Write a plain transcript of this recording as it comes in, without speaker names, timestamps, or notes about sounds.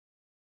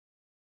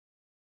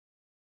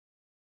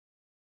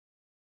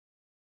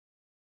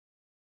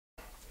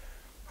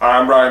Hi,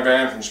 I'm Brian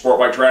Van from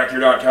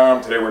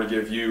SportbikeTrackGear.com. Today we're going to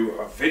give you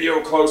a video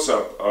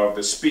close-up of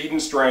the Speed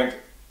and Strength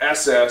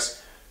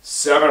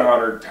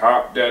SS700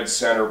 top dead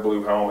center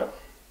blue helmet.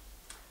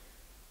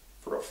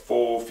 For a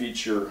full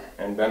feature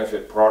and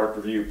benefit product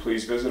review,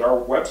 please visit our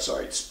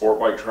website,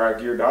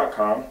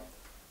 SportbikeTrackGear.com,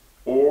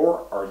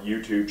 or our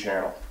YouTube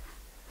channel.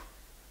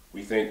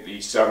 We think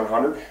the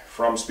 700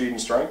 from Speed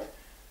and Strength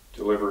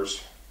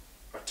delivers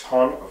a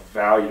ton of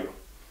value,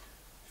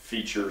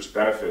 features,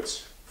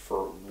 benefits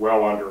for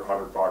well under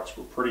 $100.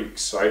 We're pretty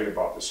excited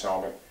about this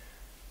helmet.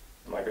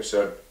 And like I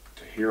said,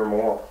 to hear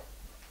more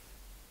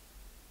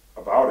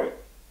about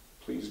it,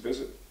 please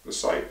visit the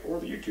site or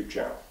the YouTube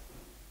channel.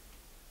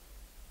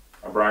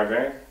 I'm Brian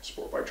Van,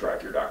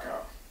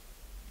 SportbikeTrackGear.com.